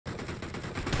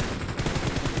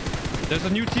There's a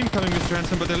new team coming, Mr.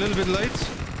 Hansen, but they're a little bit late.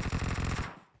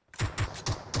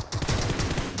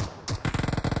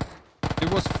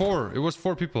 It was four. It was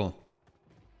 4 people.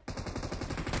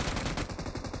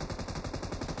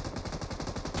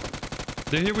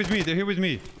 They're here with me. They're here with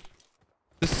me.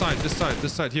 This side, this side,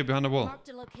 this side. Here behind the wall. Marked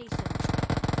a location.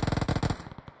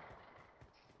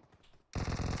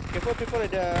 Careful, people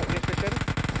at the gas station.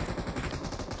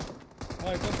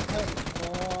 I got the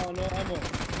help. Oh, no ammo.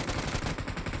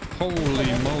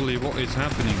 Holy moly, what is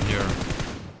happening here?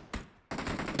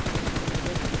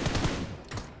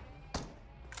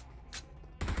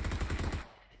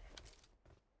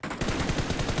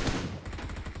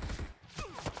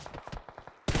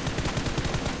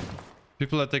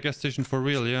 People at the gas station for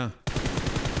real, yeah.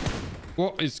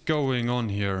 What is going on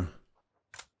here?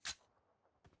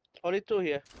 Only 2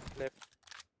 here left.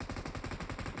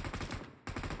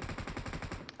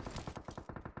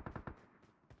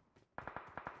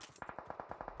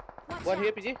 Watch One out.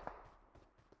 here, PG.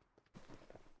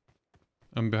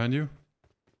 I'm behind you.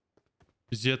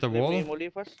 Is he at the Let me wall? molly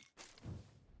first.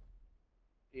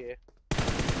 Yeah.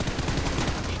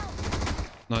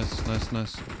 Nice, nice,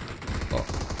 nice.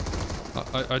 Oh.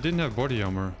 I didn't have body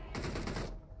armor.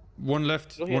 One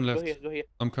left, Go here, one go left. here, go here.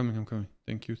 I'm coming, I'm coming.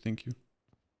 Thank you, thank you.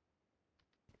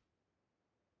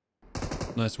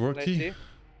 Nice work, Nice Key. see.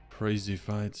 Crazy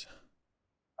fight.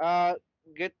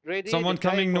 Get ready. Someone the guy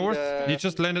coming from north. the- He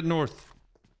just landed north.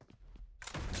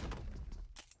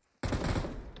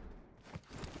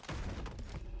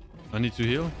 I need to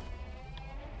heal.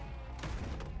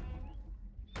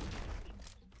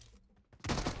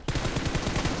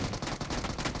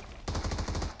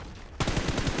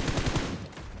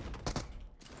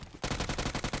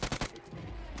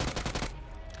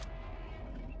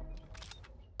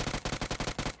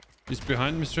 He's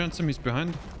behind, Mr. Ransom. He's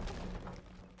behind.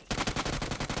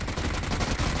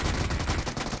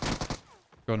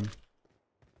 Got him.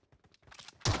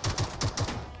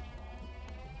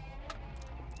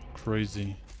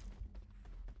 Crazy.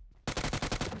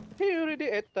 He already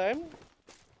ate time.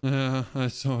 Yeah, I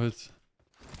saw it.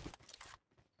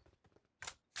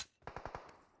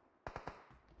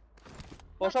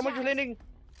 Oh, Watch someone just out. landing.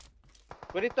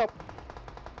 Very top.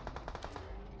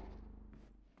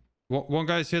 One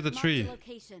guy's here at the Marked a tree.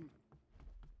 location.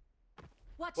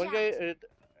 Watch One out. guy.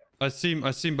 I see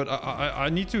him, but I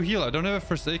need to heal. I don't have a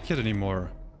first aid kit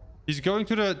anymore. He's going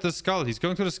to the skull. He's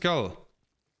going to the skull.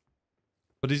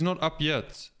 But he's not up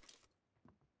yet.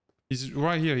 He's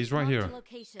right here. He's right Marked a here.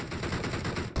 location.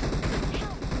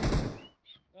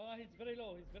 Oh, he's very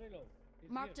low. He's very low. He's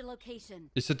Marked a here. location.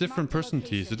 It's a different Marked a person, T.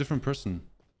 It's a location. different person.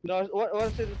 No,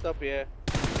 one's in the top here.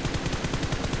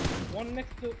 One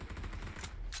next to...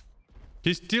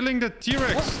 He's stealing the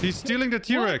T-Rex. What? He's stealing the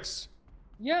T-Rex.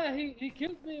 Yeah, he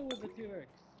killed me with the T-Rex.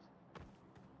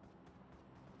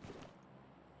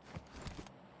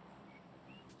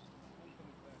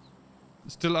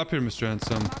 Still up here, Mr.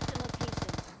 Handsome. Marked a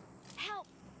location. Help.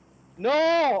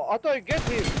 No, I thought you get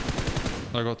him.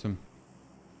 I got him.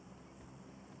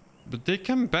 But they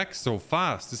come back so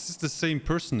fast. This is the same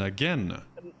person again.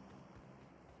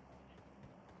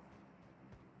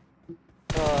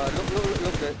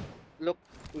 Look,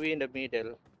 we in the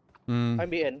middle. Mm,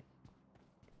 I'm in.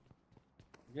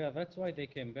 Yeah, that's why they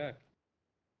came back.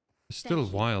 still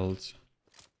Thank you. wild.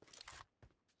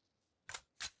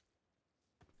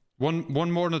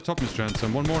 One more on the top, Mr.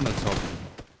 Handsome. One more on the top.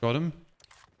 Got him.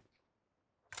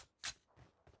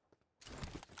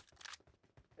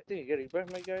 I think you get it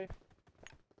back, my guy.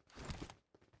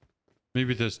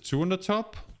 Maybe there's 2 on the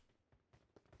top.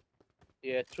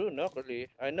 Yeah, true. Knock only.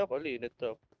 I knock only in the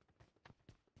top.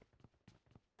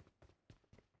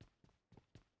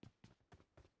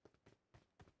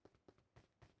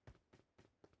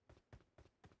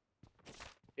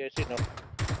 Yeah, see knock.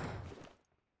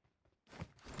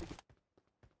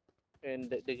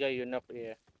 And the guy you knock,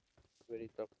 yeah,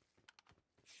 very top.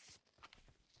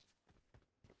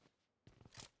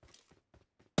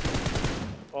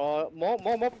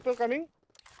 More people coming.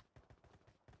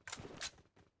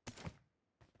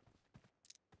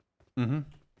 Mm-hmm.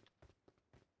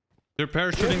 They're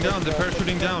parachuting down. They're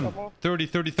parachuting down. 30,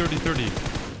 30, 30, 30.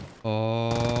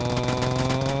 Oh,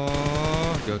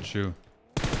 got you.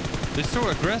 They're so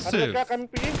Another aggressive. truck coming,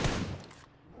 PG.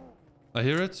 I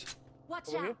hear it. Watch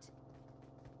Over here. out.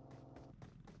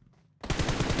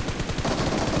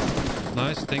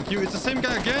 Nice, thank you. It's the same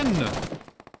guy again.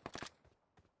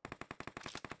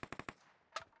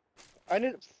 I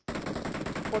need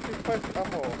 45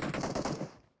 ammo.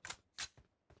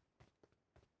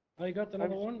 I got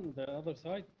another one, the other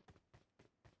side.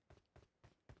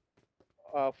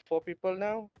 4 people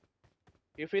now.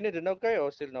 You finished the knock guy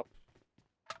or still knock?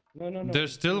 No, no, no.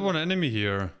 There's still one enemy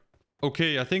here.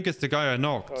 Okay, I think it's the guy I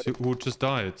knocked Oh, who just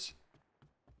died.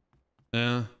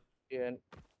 Yeah. Yeah.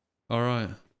 All right.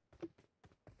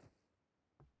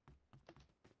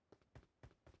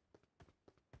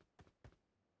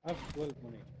 I have 12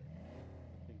 money.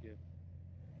 Thank you.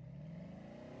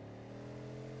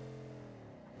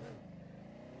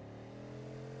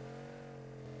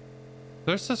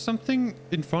 There's something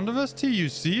in front of us, T. You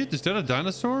see it? Is that a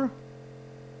dinosaur?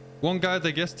 One guy at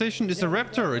the gas station. It's a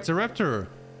raptor. It's a raptor.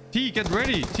 T, get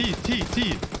ready. T.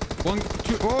 One,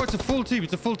 two. Oh, it's a full team.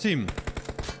 It's a full team.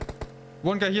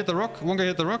 One guy hit the rock. One guy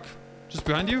hit the rock. Just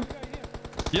behind you.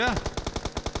 Yeah.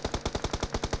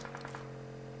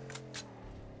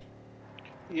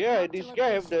 Yeah, this guy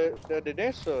have the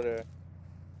dinosaur there.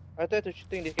 I thought to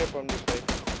shooting this guy from this side.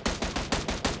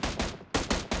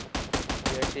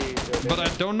 Yeah, see. But I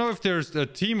don't know if there's a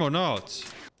team or not.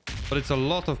 But it's a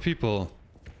lot of people.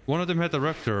 One of them had a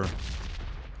raptor.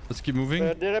 Let's keep moving.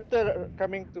 The raptor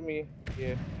coming to me.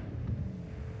 Yeah.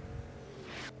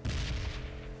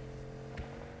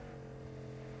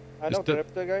 I Is know the that-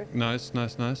 raptor guy.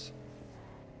 Nice.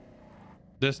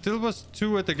 There still was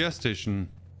two at the gas station.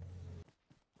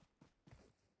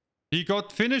 He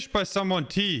got finished by someone,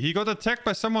 T. He got attacked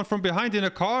by someone from behind in a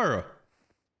car.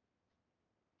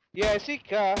 Yeah, I see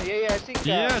car. Yeah, I see car.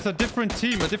 Yeah, it's a different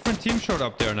team. A different team showed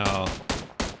up there now.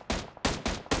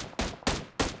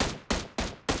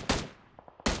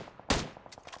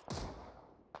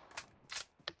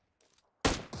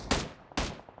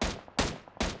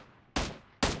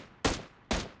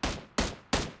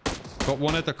 Got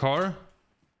one at the car.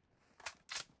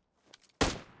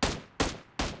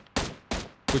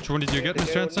 Which one did you get, the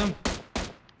Mr. guy Ransom?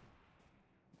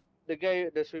 The guy,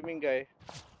 the swimming guy.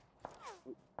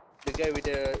 The guy with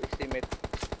the estimate.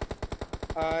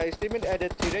 Estimate at the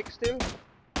T-Rex still?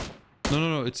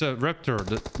 No. It's a raptor,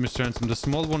 Mr. Ransom. The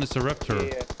small one is a raptor.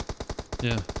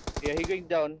 Yeah. Yeah. Yeah, he going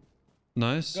down.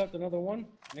 Nice. Got another one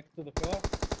next to the car.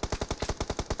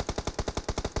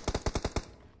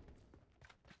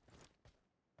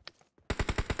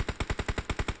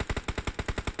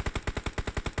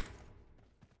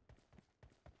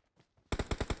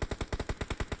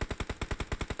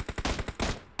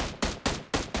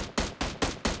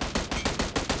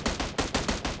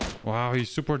 Wow, he's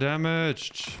super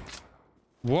damaged.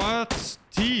 What?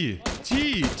 T,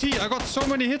 I got so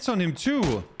many hits on him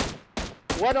too.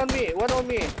 One on me.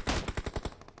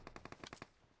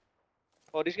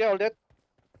 Oh, this guy all dead?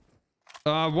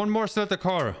 One more still at the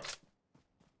car.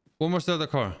 One more still at the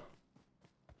car.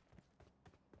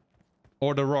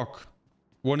 Or the rock.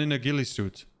 One in a ghillie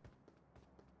suit.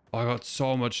 I got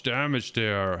so much damage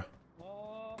there.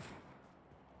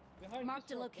 Behind Marked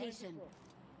this a rock, behind this location. rock.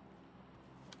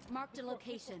 Marked a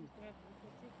location.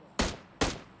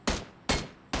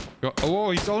 Oh,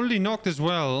 he's only knocked as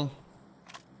well.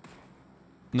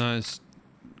 Nice.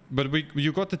 But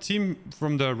you got the team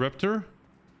from the raptor?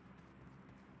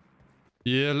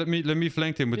 Yeah, let me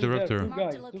flank him with the Still there, raptor. two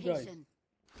Marked a guys. location.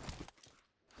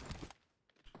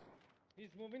 He's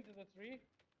moving to the tree.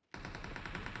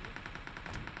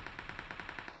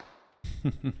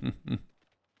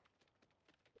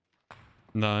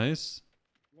 Nice.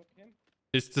 Knock him.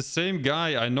 It's the same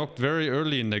guy I knocked very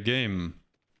early in the game.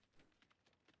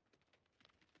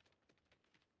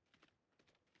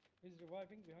 He's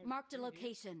reviving behind. Marked a the tree.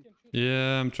 location. You can shoot him.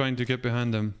 Yeah, I'm trying to get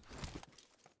behind them.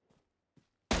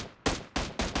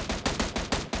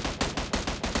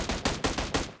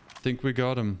 Think we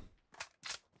got him.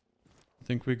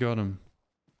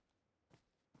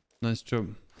 Nice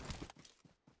job.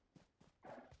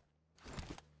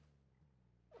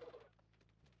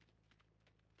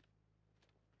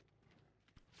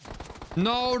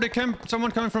 No,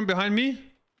 someone coming from behind me?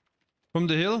 From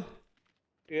the hill?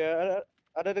 Yeah,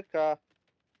 under the car.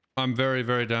 I'm very,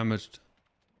 very damaged.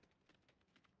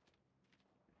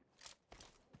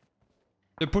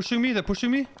 They're pushing me.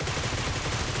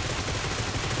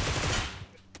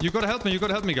 You gotta help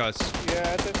me, guys.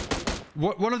 Yeah, I think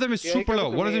One of them is Yeah, he super low.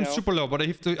 coming to One of me them is now. super low, but I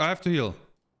have to heal.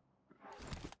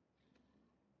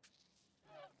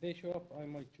 They show up, I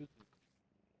might shoot them.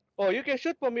 Oh, you can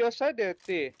shoot from your side there,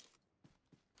 T.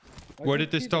 I Where don't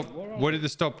did they see stop? them. Where are Where they? did they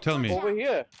stop? Tell me. Over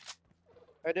here.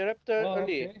 At the raptor Oh,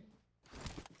 early. okay.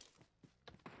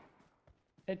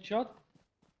 Headshot.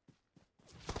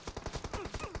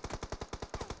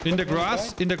 In the Okay,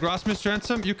 grass, Mr.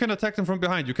 Ransom. You can attack them from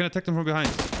behind.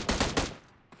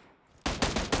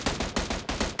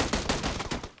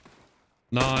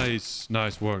 Nice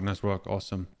work.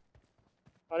 Awesome.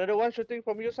 Another one shooting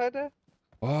from your side there?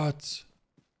 What?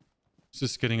 This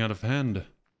is getting out of hand.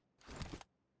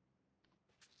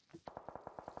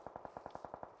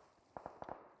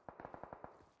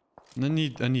 I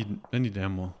need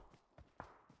ammo.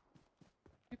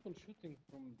 People shooting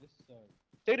from this side.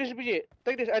 Take this BG.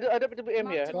 Take this. I don't put the aim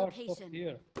here. Marked a Car stopped location.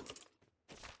 here.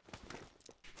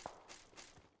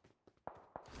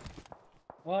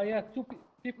 Oh yeah, two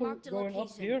people Marked a going up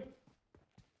location. here.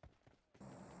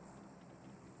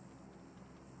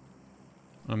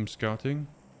 I'm scouting.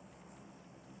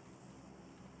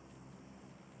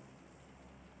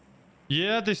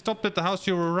 Yeah, they stopped at the house.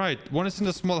 You were right. One is in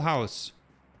the small house.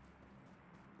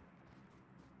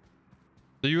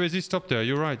 The UAZ stopped there.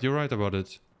 You're right. You're right about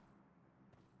it.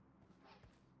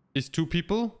 Is two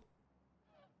people?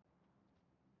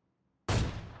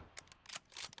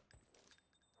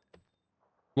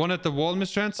 One at the wall,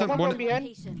 Mr. Handsome. Someone One from behind.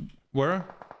 Location. where?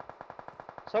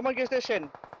 Someone gas station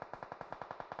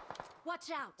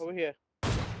Watch out. over here.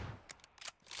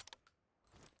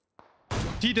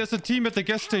 T, there's a team at the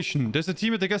gas station. There's a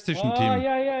team at the gas station, Oh team.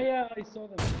 yeah, I saw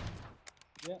them.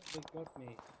 Yeah, they got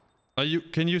me. Are you?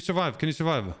 Can you survive? Can you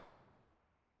survive? I'm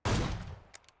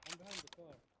behind the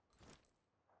car.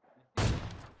 You see?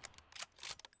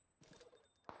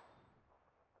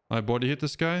 I body hit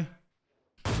this guy.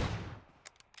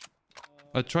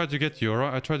 I tried to get you,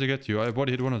 alright? I tried to get you. I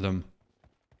body hit one of them.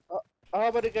 How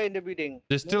about the guy in the building?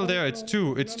 They're still there. It's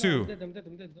two. It's two. I'm dead.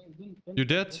 I'm dead. Don't You come,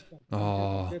 dead? don't come.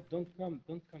 Oh. I'm dead. Don't come.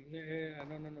 Don't come. No,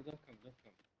 don't come. Don't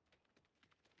come.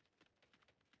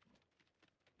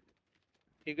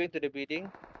 You going to the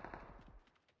building?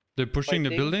 They're pushing the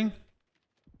Fighting? building?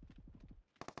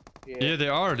 Yeah, they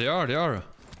are. They are. They are.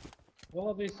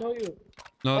 Oh, they saw you.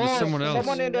 No, there's someone else.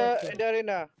 Someone in the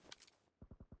arena.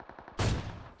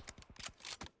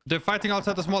 They're fighting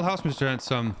outside the small house, Mr.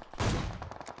 Handsome.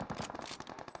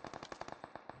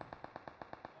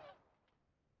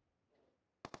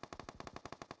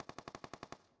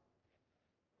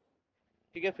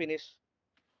 You can finish.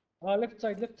 Left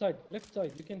side.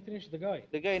 You can finish the guy.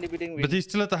 The guy in the building. But he's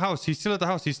still at the house. He's still at the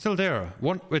house. He's still there.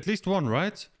 One, at least one,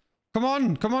 right? Come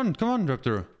on, come on, come on,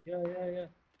 Raptor. Yeah.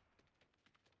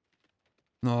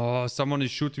 No, someone is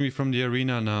shooting me from the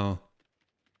arena now.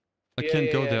 I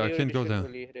can't go there. I can't go there.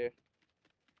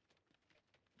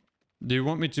 Do you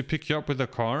want me to pick you up with a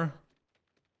car?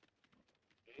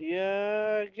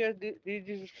 Yeah, they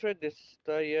destroyed this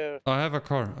tire. I have a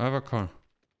car. I have a car.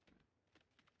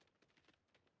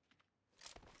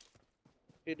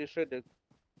 He destroyed the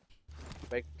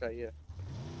bike tire.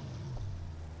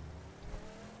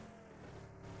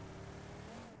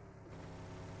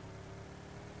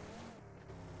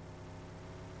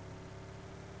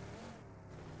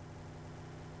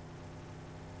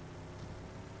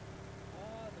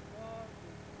 The car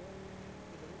is going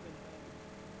to the wooden house.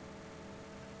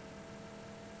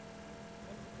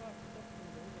 The car stopped in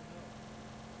the wooden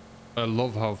house. I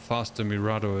love how fast the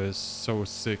Mirado is. So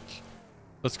sick.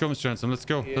 Let's go, Mr. Handsome. Let's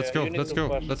go. Let's Yeah, go. you need Let's to go.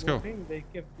 fast. Let's go. Moving, they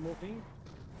kept moving.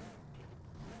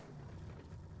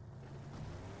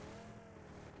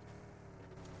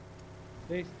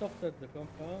 They stopped at the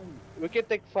compound. We can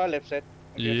take far left side.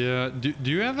 I guess. Yeah.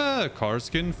 Do you have a car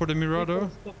skin for the Mirado?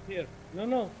 People stopped here.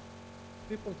 No.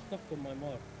 People stopped on my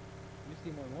mark. You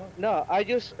see my mark? No, I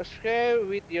just share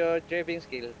with your driving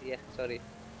skill. Yeah, sorry.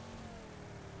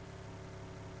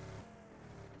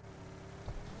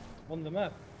 On the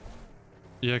map.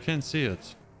 Yeah, I can't see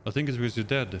it. I think it's because you're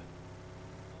dead.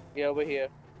 Yeah, over here.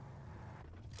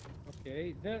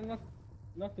 Okay, they're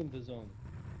not in the zone.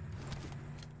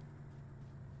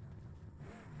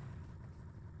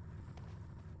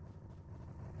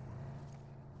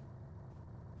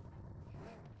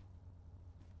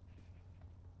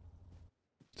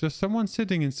 There's someone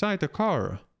sitting inside the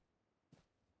car.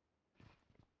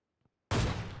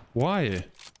 Why?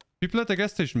 People at the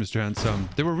gas station, Mr. Handsome.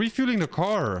 They were refueling the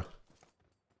car.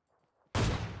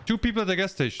 Two people at the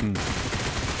gas station.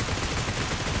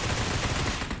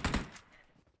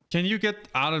 Can you get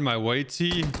out of my way,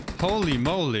 T? Holy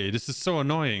moly, this is so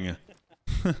annoying.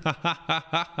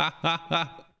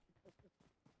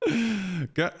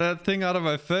 Get that thing out of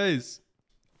my face.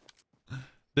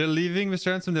 They're leaving,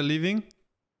 Mr. Handsome, they're leaving.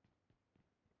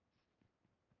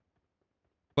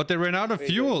 But they ran out of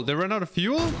fuel. They ran out of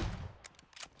fuel?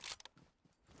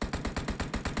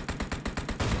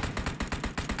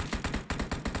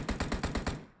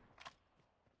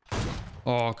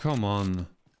 Oh, come on.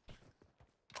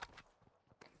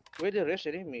 Where the rest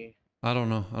enemy? I don't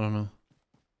know. I don't know.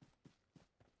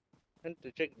 I need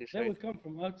to check this They side. will come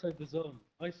from outside the zone.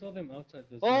 I saw them outside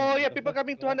the zone. Oh yeah, The people back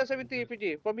coming car. 270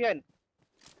 PG from behind.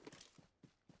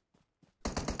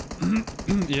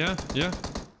 Yeah, yeah.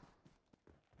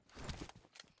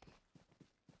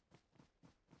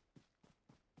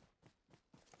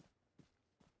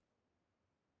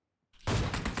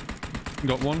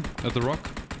 Got one at the rock.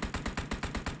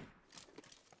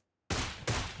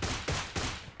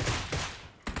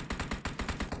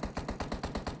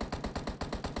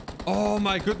 Oh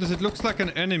my goodness, it looks like an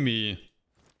enemy.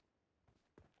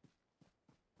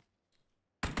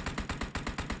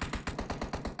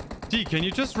 T, can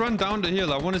you just run down the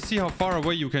hill? I want to see how far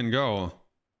away you can go.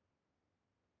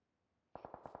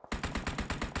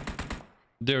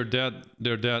 They're dead.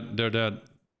 They're dead. They're dead.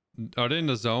 Are they in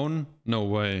the zone? No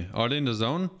way. Are they in the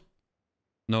zone?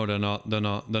 No, they're not. They're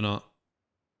not. They're not.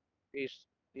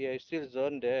 Yeah, he's still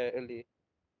zoned there, early.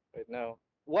 Right now.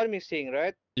 One missing,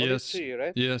 right? Only Yes. 3,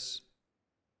 right? Yes.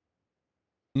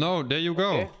 No, there you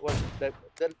Okay. go. What?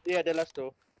 Yeah, the last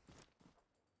 2.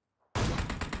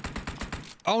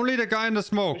 Only the guy in the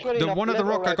smoke. Which one The is one up, at the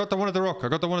left or rock. I right? got the one at the rock. I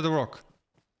got the one at the rock.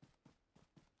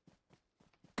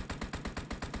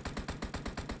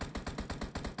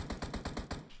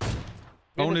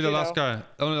 Only the see last now. guy.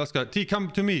 Only the last guy. T,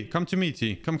 come to me. Come to me,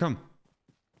 T. Come, come.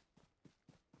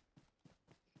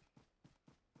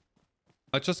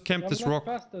 I just camped I'm this not rock.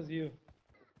 fast as you.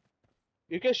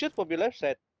 You can shoot from your left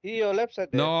side. Your left side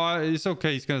there. No, it's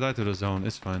okay. He's gonna die to the zone.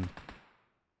 It's fine.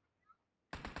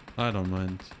 I don't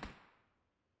mind.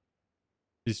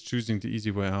 He's choosing the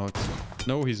easy way out.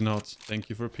 No, he's not. Thank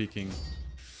you for peeking.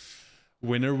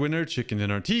 Winner, winner, chicken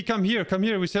dinner. T, come here. Come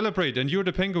here. We celebrate. And you're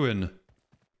the penguin.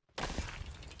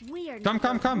 We are Come,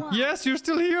 come, number come. one. Yes, you're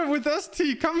still here with us,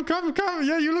 T. Come, come, come.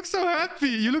 Yeah, you look so happy.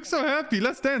 You look so happy.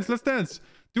 Let's dance. Let's dance.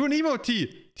 Do an emote,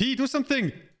 T. T, do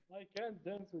something. I can't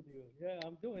dance with you. Yeah,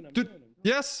 I'm doing. Do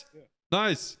yes. Yeah.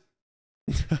 Nice.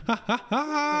 This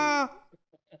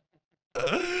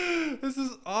is We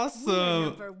are awesome.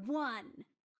 number one.